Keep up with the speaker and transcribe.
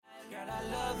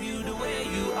you the way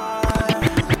you are,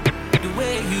 the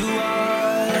way you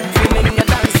are. Feeling you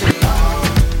dancing.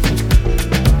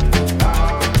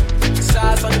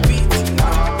 Stars on the beat.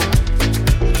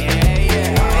 Yeah,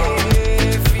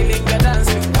 yeah. Feeling you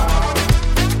dancing.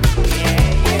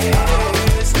 Yeah,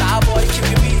 yeah. Star boy, keep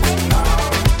your beat.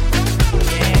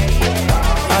 Yeah, yeah.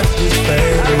 I just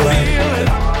fade away.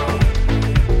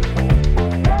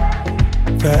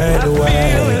 Fade away.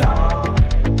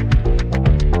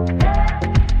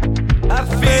 I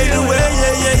Fade away,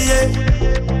 yeah, yeah, yeah.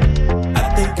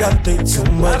 I think too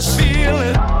much. I feel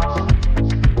it.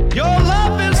 Your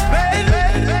love is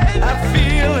fading. I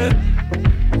feel it.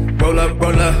 Roll up,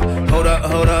 hold up, pull up,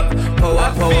 pull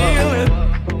up.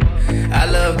 I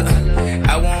love the,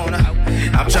 I wanna,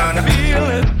 I'm tryna feel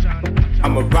it.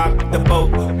 I'ma rock the boat,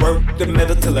 work the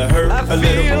middle till it hurt a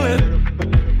little. It.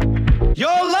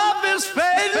 Your love is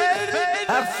fading.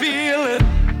 I feel it.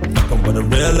 Fuckin' with a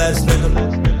real ass nigga.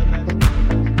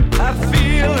 I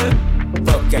feel it.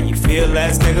 Fuck, can you feel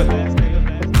ass nigga?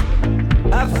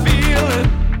 I feel it.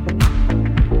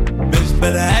 Bitch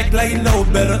better act like you know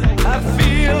better. I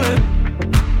feel it.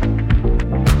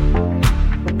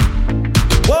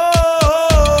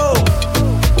 Whoa,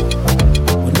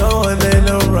 when no one ain't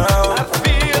around. I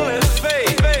feel it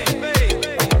fade.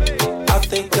 I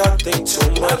think too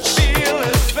I much. feel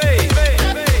it fade.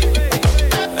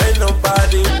 Ain't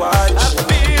nobody I watching.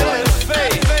 feel it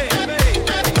fade.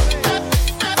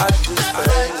 I just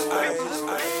fade.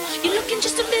 You're looking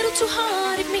just a little too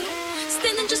hard at me,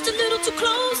 standing just a little too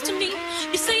close to me.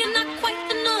 You say you're not quite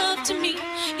enough to me.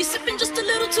 You're sipping just a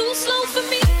little too slow for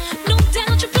me. No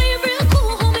doubt you're playing real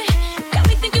cool, homie. Got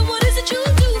me thinking, what is it you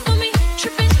do for me?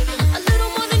 Tripping a little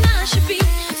more than I should be.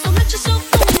 So let yourself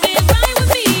go and ride with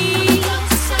me.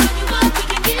 To sign you up, we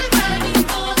can get right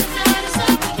before the night is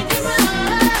up. We can get right.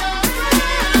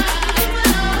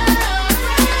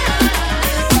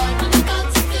 I'm about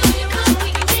to feel you come.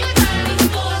 We can get right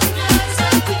before the night is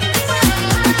up. We can get right.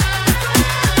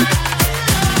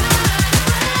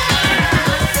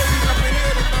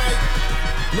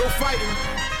 No fighting.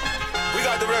 We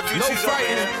got the refugees. No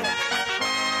fighting.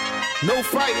 No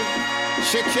fighting.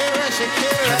 Shakira.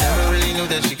 I never really knew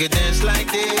that she could dance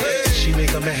like this. She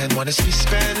make a man wanna speak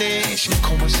Spanish.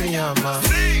 Como se llama?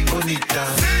 Bonita,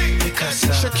 mi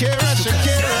casa. Shakira.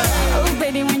 Oh,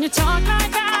 baby, when you talk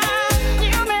like that,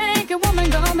 you make a woman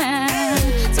go mad.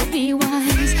 So be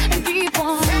wise and keep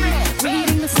on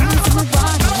reading the signs in my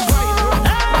body.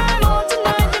 I'm on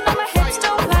tonight, you know my hips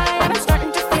don't lie, and I'm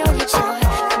starting to feel your joy.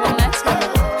 Come on, let's go,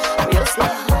 real slow.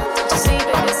 To see,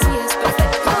 baby, see it's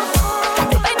perfect.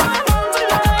 Baby, I'm on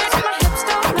tonight, and my hips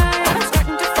don't lie, and I'm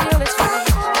starting to feel it's right.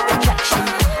 The attraction,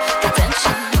 the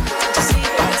tension. To see,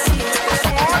 baby, see it's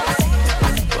perfect.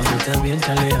 Cuando estás bien,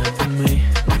 te alejas de mí.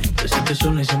 Te sientes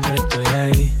sola y siempre estoy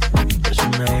ahí. Es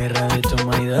una guerra de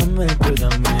toma y dame.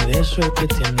 Cuídame de eso que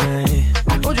tienes.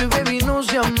 Oye, baby, no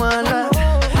seas mala.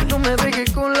 No me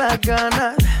dejes con las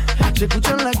ganas. Se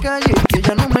escucha en la calle que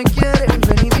ya no me quieres.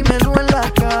 Ven y dímelo en la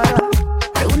cara.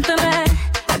 Pregúntame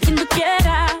a quien tú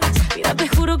quieras. Mira, te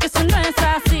juro que eso no es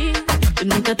así. Yo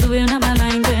nunca tuve una mala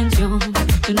intención.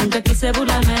 Yo nunca quise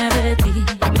burlarme de ti.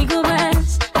 Amigo,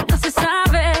 ves, no se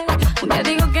sabe. Un día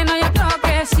digo que no, y otro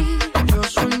que sí. Yo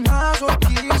soy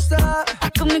masoquista.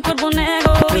 Con mi cuerpo un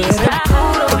egoísta.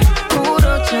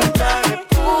 Puro chantaje.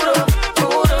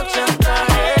 Puro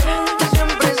chantaje.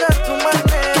 Siempre es a tu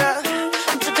manera.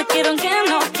 Yo te quiero aunque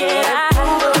no quieras.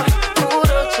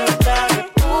 Puro chantaje.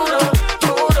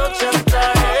 Puro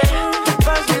chantaje.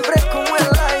 Vas libre como el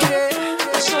aire.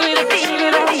 Soy de ti.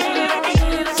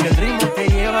 Si el ritmo te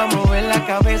lleva a mover la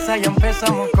cabeza, ya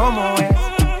empezamos como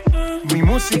es. Mi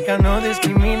música no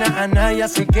discrimina a nadie,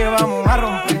 así que vamos a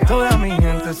romper. Toda mi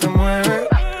gente se mueve.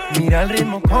 Mira el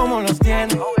ritmo como los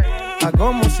tiene.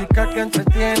 Hago música que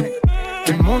entretiene.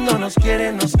 El mundo nos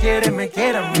quiere, me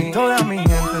quiere a mí. Toda mi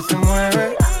gente se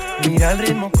mueve. Mira el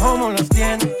ritmo como los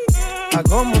tiene.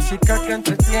 Hago música que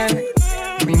entretiene.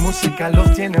 Mi música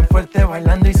los tiene fuerte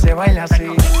bailando y se baila así.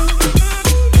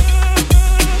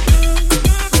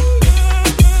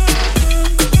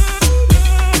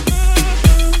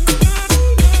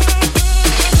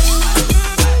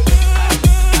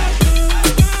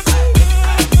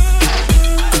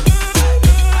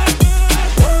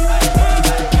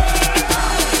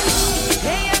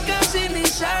 Ella casi ni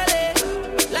sale.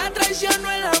 La traición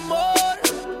no el amor.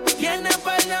 Tiene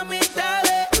par de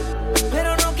amistades,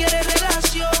 pero no quiere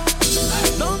relación.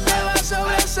 ¿Dónde va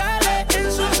sobresale?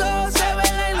 En sus ojos se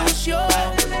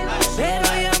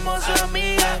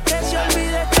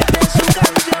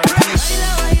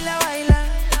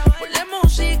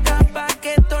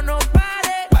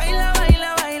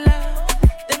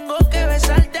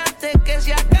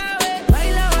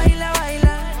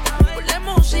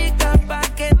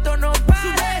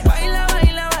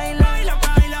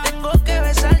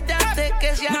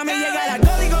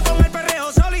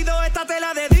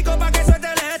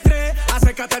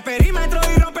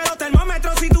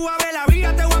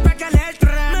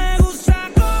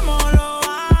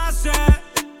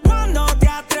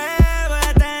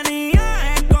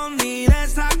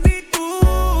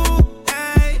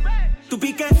Tu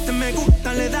piquete me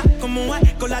gusta, le da como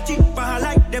es. Con la chispa al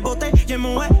aire, botella,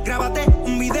 mujer. Grábate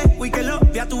un video y que lo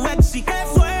vea tu ex. ¿Y qué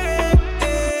fue?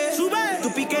 Sube.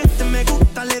 Tu piquete me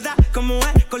gusta, le da como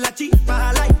es. Con la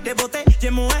chispa al aire,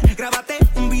 botella, mujer. Grábate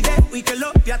un video y que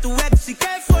lo vea tu ex. ¿Y qué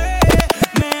fue?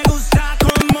 Me gusta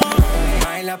como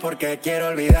baila porque quiero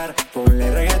olvidar.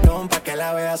 Ponle reggaetón pa' que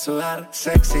la vea sudar.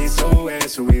 Sexy, sube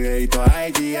su videito a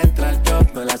IG. Entra al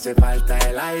top, no le hace falta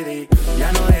el ID. Ya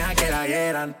no deja que la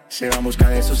hieran. Se va en busca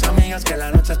de sus amigas que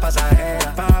la noche es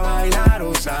pasajera. Pa' bailar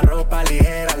usa ropa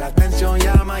ligera. La atención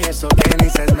llama y eso que ni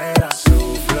se esmera.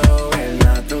 Su flow es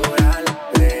natural.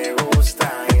 Le gusta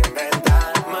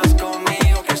inventar. Más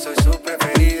conmigo que soy su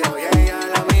preferido. Y ella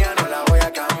la mía no la voy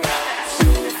a cambiar.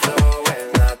 Su flow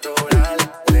es natural.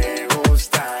 Le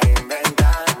gusta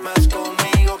inventar. Más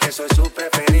conmigo que soy su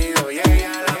preferido. Y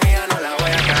ella la mía no la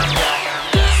voy a cambiar.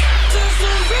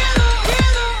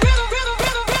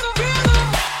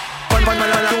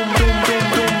 Pónmela la tum tum tum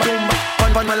tum tum.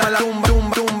 Pónmela la tum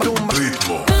tum tum tum.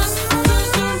 ritmo.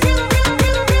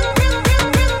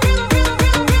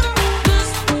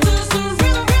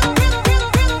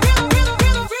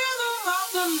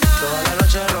 Toda la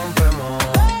noche rompemos,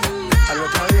 al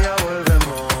otro día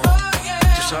volvemos.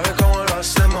 Tú sabes cómo lo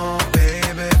hacemos,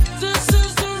 baby.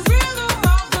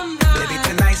 Baby,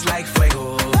 tonight's like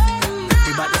fuego.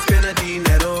 We bout to spend the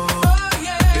dinero.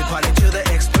 We party to the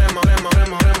extremo,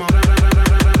 extremo.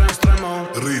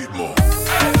 Ritmo.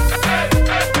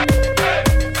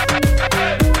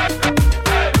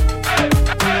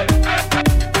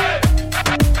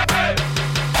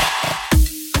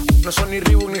 No son ni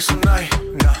Reebok ni Sonai,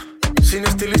 nah. Sin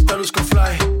estilista luzco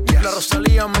fly, yes. La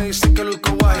Rosalía me dice que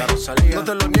luzco guay. No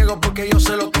te lo niego porque yo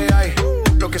sé lo que hay.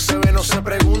 Lo que se ve no se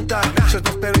pregunta, nah. Yo te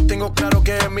espero y tengo claro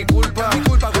que es mi culpa.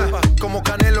 Culpa. Como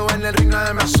Canelo en el ring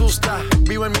nadie me asusta.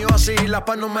 Vivo en mi oasis y la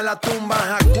paz no me la tumba.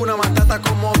 Hakuna Matata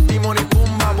como Timón y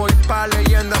Pumba. Voy pa'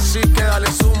 leyenda así que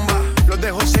dale zumba. Los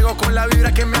dejo ciego con la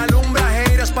vibra que me alumbra.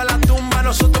 Haters pa' la tumba,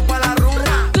 nosotros pa' la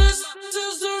rumba.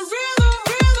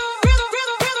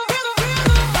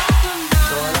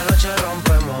 Toda la noche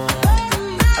rompemos,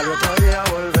 al otro día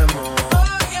volvemos.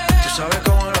 Tú sabes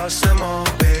cómo lo hacemos,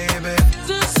 baby.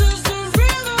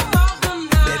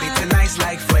 Baby, tonight's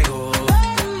like fuego.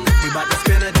 We bout to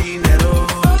spend the dinero.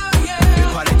 We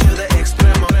party to the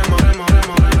extremo,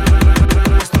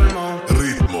 extremo.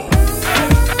 Ritmo.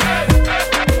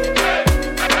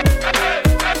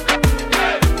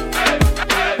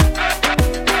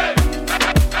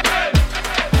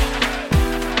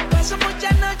 Paso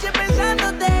muchas noches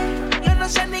pensándote. Yo no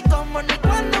sé ni cómo ni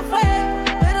cuándo fue,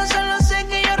 pero solo sé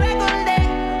que yo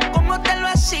recordé cómo te lo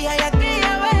hacía y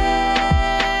aquella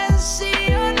vez. Si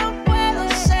yo no puedo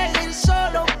seguir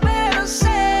solo, pero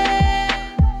sé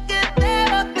que te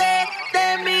boté,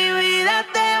 de mi vida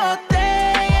te boté.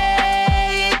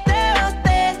 Y te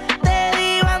boté, te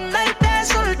di banda y te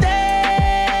solté.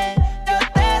 Yo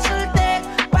te solté,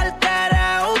 pa'l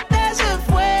carajo usted se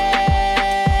fue.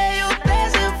 Y usted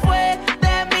se fue,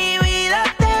 de mi vida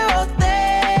te boté.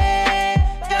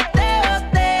 Yo te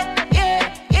boté,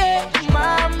 yeah,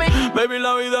 mami. Baby,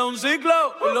 la vida es un ciclo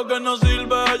y lo que no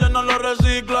sirve ella no lo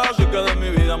recicla. Así que de mi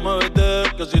vida muévete,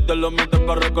 que si te lo metes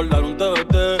para recordar un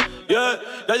TBT. Yeah,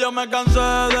 ya yo me cansé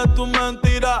de tus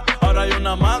mentiras. Ahora hay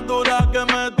una más dura que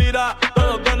me tira.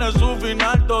 Todo tiene su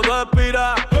final, todo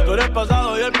expira. Tú eres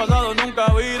pasado y el pasado nunca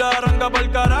vira. Arranca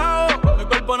pa'l carajo, mi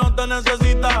cuerpo no te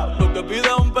necesita. Lo que pide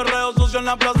es un perreo sucio en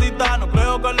la placita. No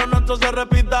creo que lo nuestro se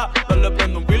repita. Yo le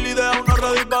prendo un pil y deja unos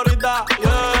ready pa' ahorita.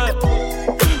 Yeah.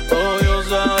 Odio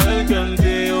saber que en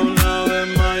ti una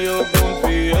vez más yo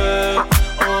confié.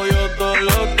 Odio todo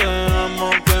lo que amo,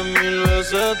 que mil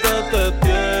veces te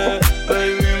testé.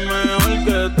 Baby, mejor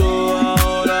que tú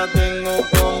ahora tengo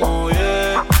como 10.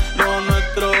 Lo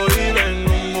nuestro ir en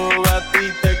un Bugatti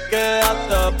te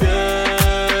quedaste a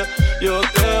pie. Yo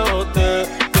te boté,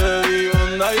 te di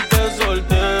onda y te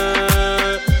solté.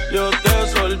 Yo te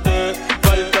solté,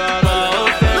 pa'l carajo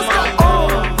te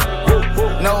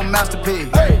mandé. No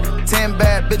masterpiece. 10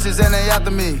 bad bitches and they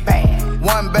after me.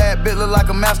 One bad bitch look like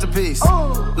a masterpiece.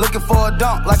 Looking for a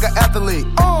dunk like an athlete.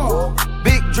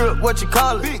 Big drip, what you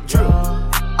call it? Big drip.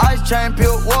 Ice chain,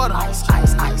 pure water. Ice.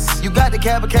 You got the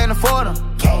cab, but can't afford them.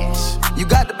 Cash. You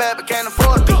got the bad, but can't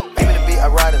afford them. Give me the beat, I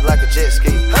ride it like a jet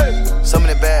ski. Hey. Some of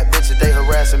the bad bitches, they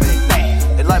harassing me.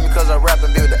 They like me cause I rap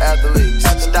and be with the athletes.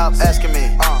 Stop asking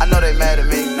me, I know they mad at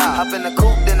me. Hop in the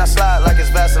coupe, then I slide like it's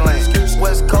Vaseline.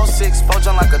 West Coast 6, four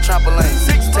jump like a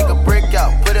trampoline. Take a brick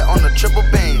out, put it on the triple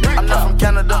beam. I'm not from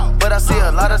Canada, but I see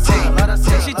a lot of team.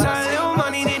 She tired, little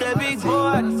money, need a big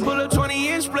boy. Pull up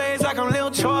 20-inch blades like I'm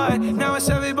Lil Troy. Now it's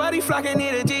everybody flocking,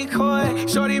 need a decoy.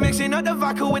 Shorty mixing up the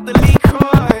vodka with the liquor.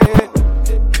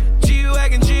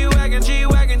 G-Wagon, G-Wagon,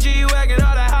 G-Wagon, G-Wagon.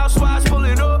 All the housewives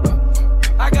pulling up.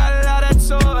 I got a lot of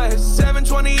toys.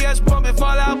 720S bumping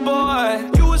Fall Out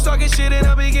Boy. You was talking shit in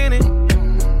the beginning.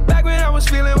 Back when I was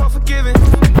feeling unforgiving.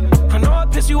 I know I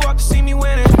pissed you off to see me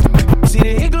winning. See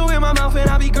the hit glue in my mouth and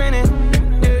I be grinning.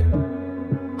 Yeah.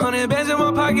 100 bands in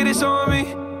my pocket, it's on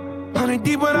me. 100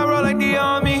 deep when I roll like the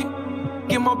army.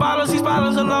 Get more bottles, these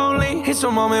bottles are lonely. It's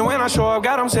a moment when I show up,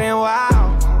 God, I'm saying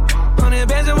wow. 100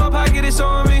 bands in my pocket, it's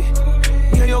on me.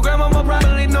 Yeah, your grandmama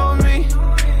probably know me.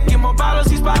 Get more bottles,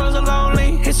 these bottles are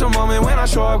lonely. It's a moment when I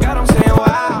show up, God, I'm saying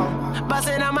wow.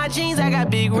 Bustin' out my jeans, I got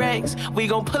big racks. We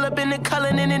gon' pull up in the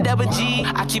Cullinan and Double G.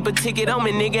 I keep a ticket on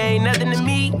me, nigga, ain't nothing to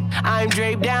me. I'm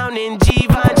draped down in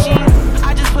Givenchy.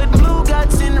 I just put blue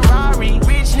guts in the Rari.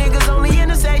 Rich niggas only in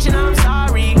the section, I'm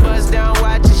sorry. Bust down,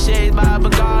 watch your shade by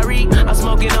Bagari. I'm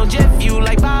smoking on jet fuel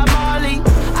like Bob Marley.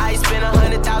 I spent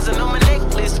 100,000 on my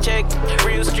necklace, check.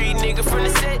 Real street nigga from the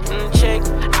set, check.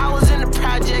 I was in the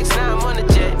projects, now I'm on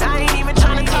the jet. I ain't even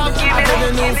tryna talk. I put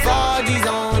the new 4Gs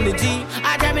on the G.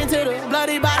 I trap into the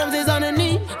bloody bottoms is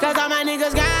underneath. Cause all my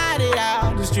niggas got it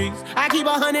out the streets. I keep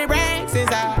 100 racks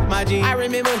inside my jeans. I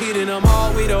remember hitting them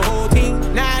all with the whole team.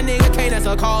 Now a nigga can't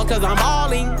answer calls cause I'm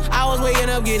balling. I was waking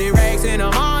up getting racks in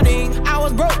the morning. I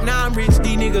was broke, now I'm rich,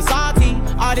 these niggas salty.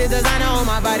 All this designer on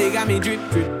my body got me drip,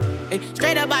 drip. Hey,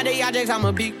 straight up out the objects, I'm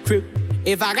a big crip.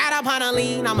 If I got up on a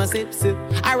lean, I'm a sip, sip.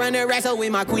 I run the racks up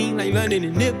with my queen like London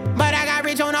and Nip. But I got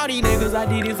rich on all these niggas, I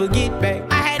didn't forget back.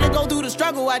 I had to go through the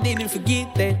struggle, I didn't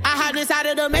forget that. I hopped inside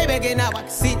of the Maybach and now I can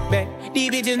sit back. These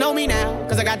bitches know me now,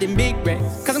 cause I got them big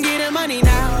racks. Cause I'm getting money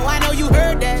now, I know you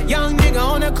heard that. Young nigga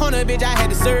on the corner, bitch, I had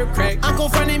to serve crack. Uncle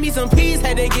fronted me some peas,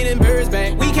 had to get them birds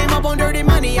back. We came up on dirty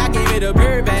money, I gave it a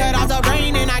bird back. Cut off the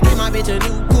brain and I gave my bitch a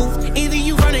new goof. Either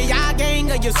you running y'all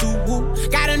gang or you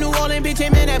Suwu. Got a New Orleans bitch,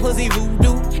 him and that pussy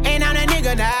voodoo. And I'm that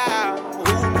nigga now.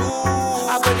 Ooh,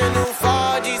 I put the new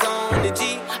 4Gs on the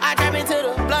G. I trap into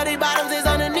the bloody bottoms is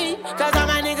underneath. Cause all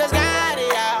my niggas got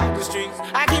it out the streets.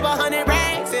 I keep 100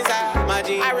 racks inside my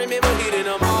jeans. I remember hitting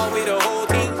them all with the whole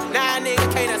team. Now a nigga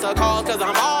can't answer calls cause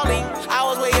I'm balling. I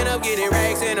was waking up getting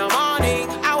racks in the morning.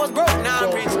 I was broke, now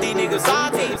I'm rich, these niggas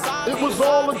salty. It was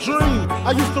all a dream.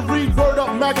 I used to read Word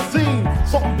Up magazine.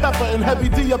 Salt and Pepper and Heavy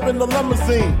D up in the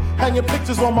limousine. Hanging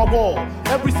pictures on my wall.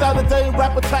 Every Saturday,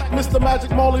 rap attack Mr.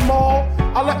 Magic Marley Marl.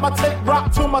 I let my tape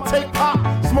rock till my tape pop.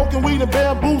 Smoking weed and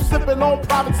bamboo, sipping on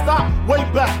private stock. Way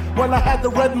back when I had the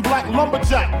red and black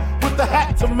lumberjack with the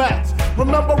hat to match.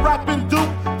 Remember rapping Duke?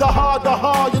 The hard.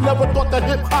 You never thought that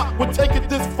hip hop would take it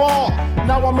this far.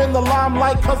 Now I'm in the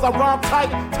limelight cause I rhyme tight.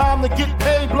 Time to get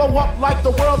paid, blow up like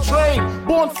the world trade.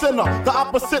 Born sinner, the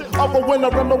opposite of a winner.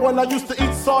 Remember when I used to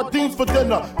eat sardines for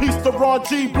dinner? Peace to Ron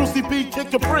G, Brucey B,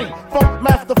 Kid Capri. Funk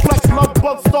Master Flex, Love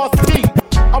Bug, Star Ski.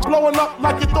 I'm blowing up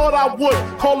like you thought I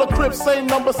would. Call a crib, same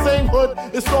number, same hood.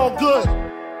 It's all good.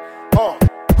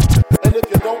 And if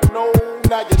you don't know,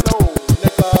 now you know,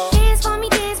 nigga. Dance for me,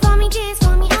 dance for me, dance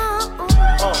for me, I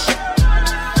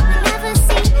never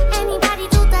seen anybody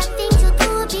do the things you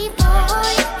do before.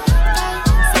 They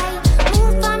say,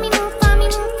 move for me, move for me,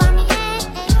 move for me, yeah.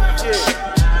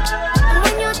 And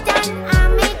when you're done,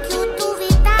 I'll make you do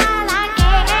it all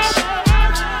again.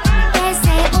 They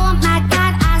say, oh my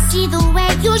God, I see the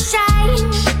way you shine.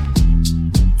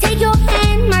 Take your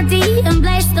hand, my D, and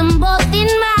place them both in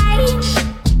mine.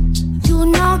 You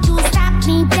know you stopped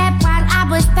me dead while I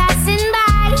was passing by.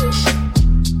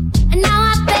 And now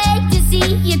I beg to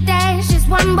see you dance just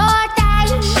one more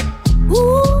time.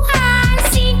 Ooh, I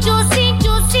see you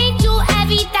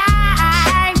every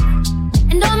time.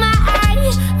 And oh my,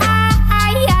 I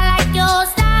like your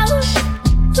style.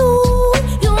 Ooh,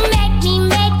 you make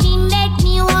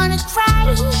me wanna cry.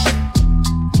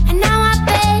 And now I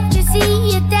beg to see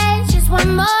you dance just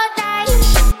one more time.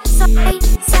 So I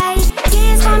say,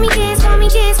 dance for me, dance for me,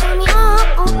 dance for me, I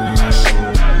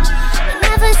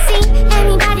never seen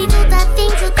anybody do the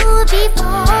things you do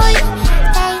before.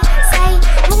 They say,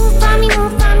 move for me,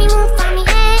 move for me, move for me,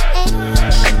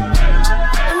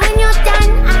 And when you're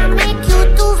done, I'll make you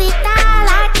do it all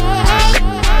again.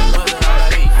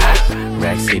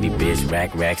 Rack City, bitch,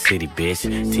 rack city, bitch.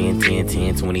 10,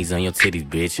 20s on your titties,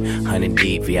 bitch. 100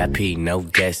 deep, VIP, no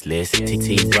guest list.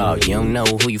 TT Raw, you don't know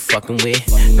who you fucking with.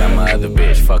 Got my other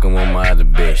bitch, fucking with my other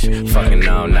bitch. Fucking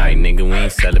all night, nigga, we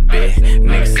ain't sell a bit.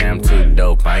 Nigga say I'm too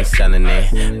dope, I ain't selling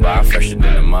it. Bar fresher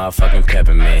than a motherfucking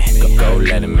peppermint. Go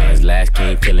Letterman's last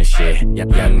king killing shit.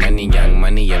 Young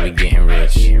money, yeah, we getting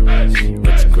rich.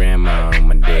 Get your grandma on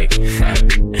my dick.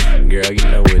 Girl, you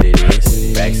know what it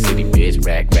is. Rack City, bitch,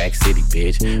 rack city,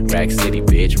 bitch. Rack City,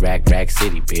 bitch, rack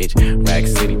city, bitch. Rack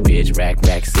city, bitch,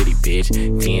 rack city, bitch.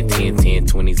 10, 10, 10,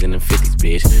 20s and them 50s,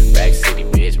 bitch. Rack city,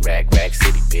 bitch, rack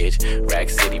city, bitch. Rack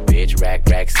city, bitch,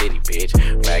 rack city,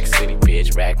 bitch. Rack city,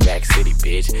 bitch, rack city,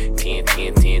 bitch. 10,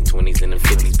 10, 10, 20s and them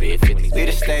 50s, bitch. Lead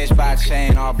the stage by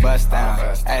chain, all bust down.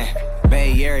 Ay,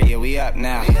 Bay Area, we up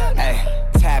now. Ay,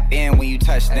 tap in when you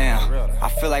touch down. I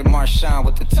feel like Marshawn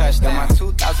with the touchdown. My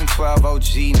 2012 OG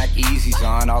Nike Yeezys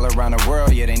on. All around the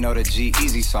world, yeah, they know the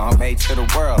G-Eazy song. Bay to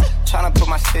the world. Tryna put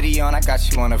my city on, I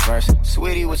got you on a verse.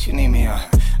 Sweetie, what you need me on?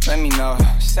 Let me know.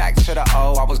 Sack to the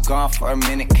O, I was gone for a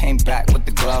minute, came back with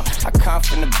the glow. I come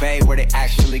from the Bay where they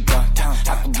actually go.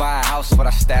 I could buy a house, what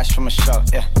I stashed from a show,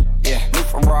 yeah. Yeah, new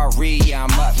Ferrari, yeah,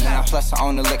 I'm up now. Plus I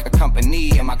own the liquor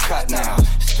company in my cut now.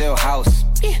 Still house,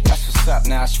 that's what's up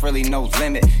now. It's really no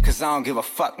limit, cause I don't give a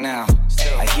fuck now.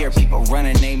 I hear people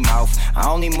running their mouth. I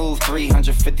only moved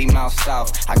 350 miles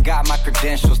south. I got my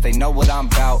credentials, they know what I'm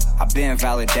about. I've been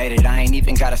validated, I ain't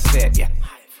even gotta sit, yeah.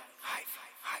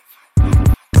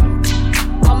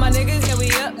 All my niggas, yeah,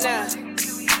 we up now.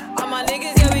 All my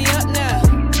niggas, yeah, we up now.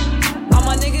 All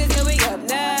my niggas, yeah, we up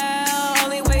now.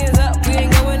 Only way is up, we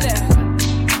ain't going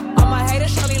down. All my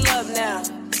haters show me love now.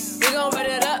 We gon' run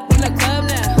it up in the club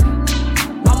now.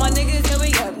 All my niggas, yeah,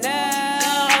 we up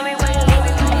now. Only way is up,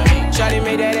 we going down. Shawty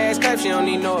made that ass clap, she don't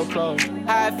need no clothes.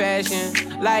 High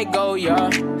fashion, like Goya,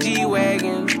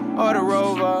 G-Wagon, or the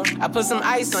Rover. I put some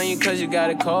ice on you cause you got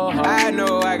a cold heart. I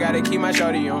know I gotta keep my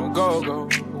shawty on go.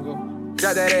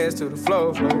 Drop that ass to the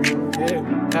floor, yeah.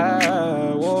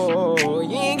 Ah, whoa.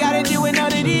 You ain't gotta deal with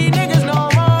none of these niggas no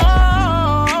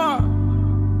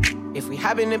more. If we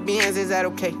hop in the Benz, is that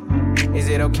okay? Is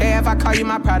it okay if I call you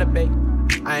my pride, babe?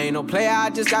 I ain't no player, I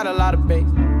just got a lot of babe.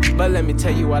 But let me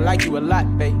tell you, I like you a lot,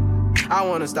 babe. I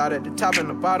wanna start at the top and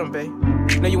the bottom, babe.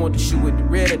 Now you want the shoe with the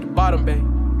red at the bottom, babe.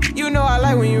 You know I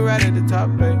like when you right at the top,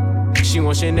 babe. She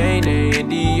wants your name and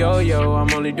D-Yo-Yo.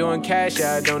 I'm only doing cash,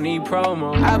 I don't need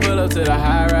promo. I pull up to the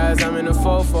high rise, I'm in the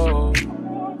fofo.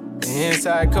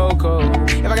 Inside Coco.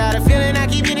 If I got a feeling, I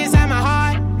keep it inside my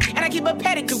heart. And I keep a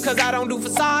pedicure cause I don't do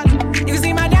facades. You can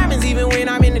see my diamonds even when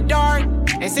I'm in the dark.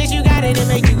 And since you got it, it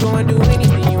make you go and do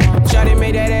anything you want. Shawty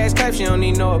made that ass clap, she don't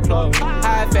need no applause.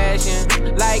 High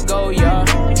fashion, like Goya,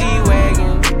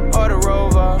 G-Wagon, or the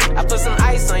Rover. I put some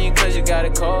ice on you cause you got a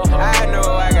cold heart. I know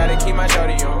I gotta keep my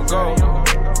shawty on go.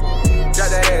 Drop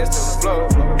that ass to the floor.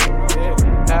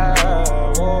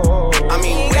 I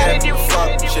mean, where the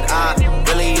fuck should I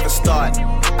really even start?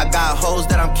 I got hoes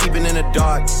that I'm keeping in the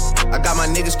dark. I got my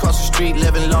niggas cross the street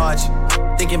living large.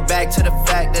 Thinking back to the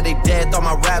fact that they dead, thought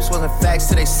my raps wasn't facts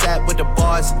till they sat with the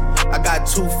bars. I got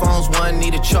 2 phones, one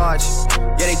need a charge.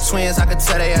 Yeah, they twins, I could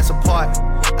tell they ass apart.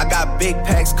 I got big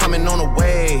packs coming on the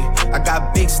way. I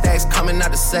got big stacks coming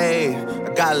out to save.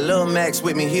 I got Lil Max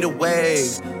with me, he the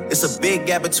wave. It's a big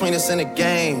gap between us in the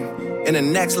game. In the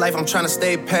next life, I'm trying to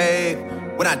stay paid.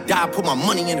 When I die, put my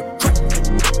money in the grave.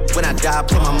 When I die,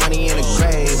 put my money in the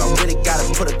grave. I really gotta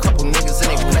put a couple niggas in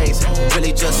their place.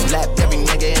 Really just slapped every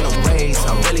nigga in a race.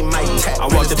 I really might tap. I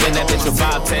walked up in that bitch with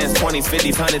 5, 10s, 20s,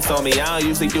 50s, 100s on me. I don't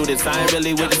usually do this, I ain't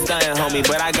really with the stunning, homie.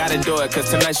 But I gotta do it,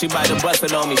 cause tonight she bout to bust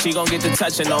it on me. She gon' get to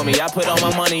touching on me. I put all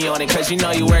my money on it, cause you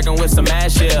know you working with some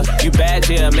ass here. You bad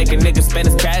here, making niggas spend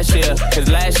his cash here. Cause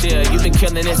last year, you been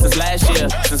killing it since last year.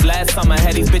 Since last summer, I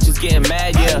had these bitches getting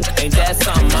mad, yeah. Ain't that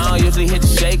something? I don't usually hit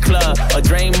the shake club or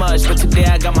drink much, but today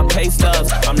I got my pay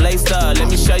stubs. I'm laced up, let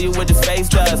me show you what this face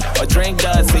does. Or drink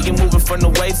does, so you moving from the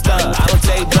waist up. I don't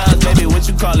take drugs, baby, what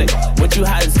you call it? What you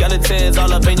hiding? Skeletons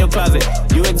all up in your closet.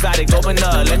 You exotic, open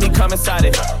up, let me come inside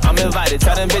it. I'm invited,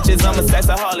 tell them bitches I'm a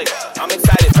sexaholic. I'm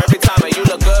excited, perfect timing, you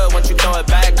look good once you throw it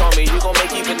back on me. You gon'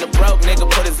 make even the broke nigga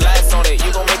put his last on it.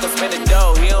 You gon' make him spend the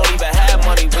dough, he don't even have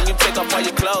money. When you take off all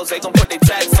your clothes, they gon' put their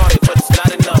tax on it, but it's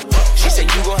not enough. She said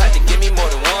you gon' have to give me more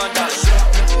than $1.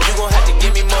 You gon' have to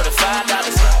give me more than $5.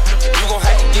 You gon'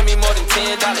 have to give me more than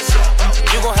 $10.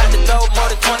 You gon' have to throw more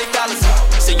than $20.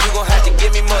 Say you gon' have to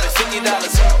give me more than $50.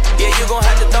 Yeah, you gon'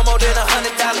 have to throw more than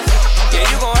 $100. Yeah,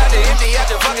 you gon' have to empty out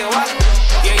your fucking wallet.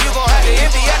 Yeah, you gon' have to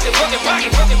empty out your fucking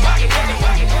pocket.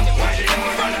 When she gon'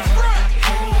 run up front?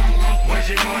 When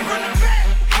she gon' run up back?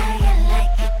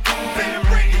 Better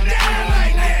break it down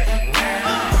like that.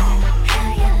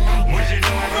 When she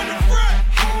gon' run up front?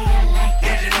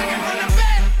 Yeah, she gon' run up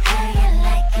back.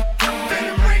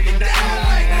 Better break it down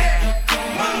like that.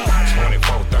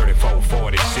 24, 34,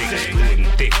 46, good and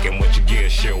thick, and what you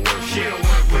get, she'll work it.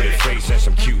 Pretty face and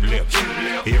some cute lips,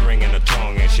 earring in her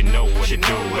tongue, and she know what to do.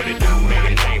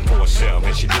 Make a name for herself,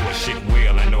 and she do her shit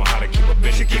well. I know how to keep a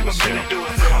business, keep herself.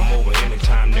 Come over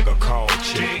anytime, nigga, call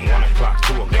chick. 1 o'clock,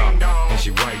 2 o'clock, and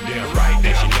she right there,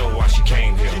 and she know why she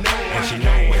came here, and she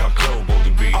know where her clothes supposed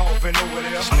to be.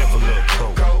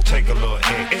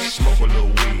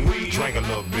 swing a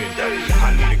little bit.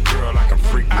 I need a girl I can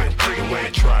freak with, the way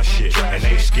to try shit, and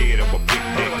ain't scared of a big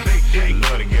dick.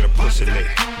 Love to get a pussy lick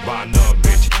by another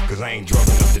bitch, cause I ain't drunk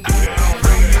enough to do that.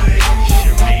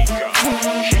 Shamika,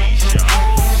 Keisha,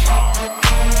 Tara,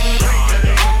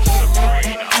 Shonda,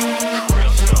 Sabrina,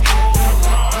 Crystal,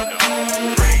 Miranda,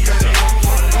 Rita,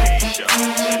 Felicia,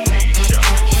 Tanisha,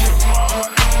 Siobhan,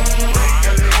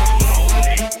 Riley,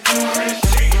 Monique,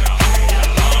 Christina,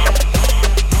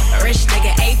 A rich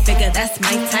nigga, 8-figure, that's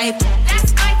my type.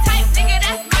 That's my type, nigga,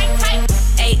 that's my type.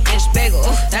 8-inch bagel,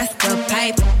 that's good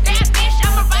pipe. That bitch,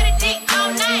 I'ma ride a dick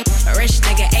all night. A rich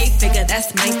nigga, 8-figure,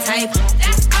 that's my type.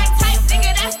 That's my type,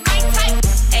 nigga, that's my type.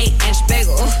 8-inch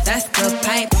bagel, that's good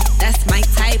pipe. That's my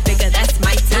type, nigga, that's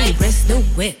my type. New wrist, new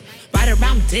whip, ride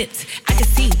around dipped. I can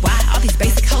see why all these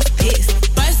basic hoes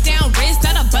pissed. Bust down wrist,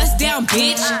 not a bust down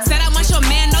bitch. Said I want your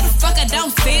man, no the fuck I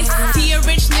don't fist. See a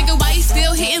rich nigga, why you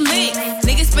still hitting licks?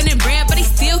 Nigga spinning bread, but he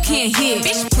still can't hit.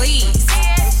 Bitch, please.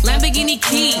 Lamborghini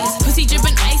keys, pussy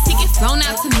dripping ice, he get flown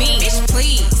out to me. Bitch,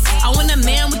 please. I want a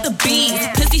man with the bees,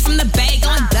 pussy from the bag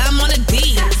on dumb on a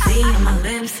D. See on my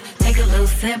lips, take a little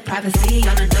sip, privacy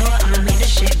on the door, I'ma make the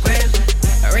shit grip.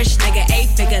 A rich nigga,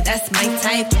 8-figure, that's my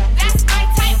type. That's my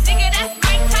type, nigga, that's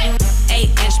my type.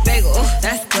 8-inch bagel,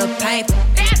 that's good pipe.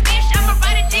 That bitch, I'ma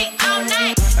ride a dick all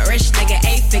night. A rich nigga,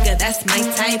 8-figure, that's my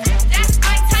type. That's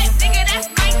my type, nigga, that's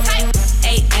my type.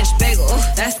 8-inch bagel,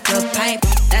 that's good pipe.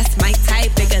 That's my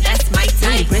type, nigga, that's my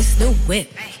type. New wrist, new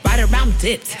whip, ride around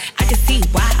dipped. I can see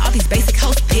why all these basic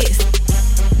hoes pissed.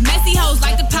 Messy hoes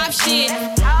like to pop shit.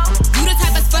 You the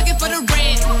type that's fucking for the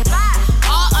rent.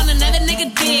 All on another nigga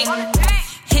dick.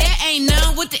 Hair ain't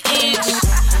none with the inch.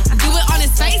 Do it on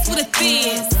his face with a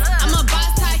fizz.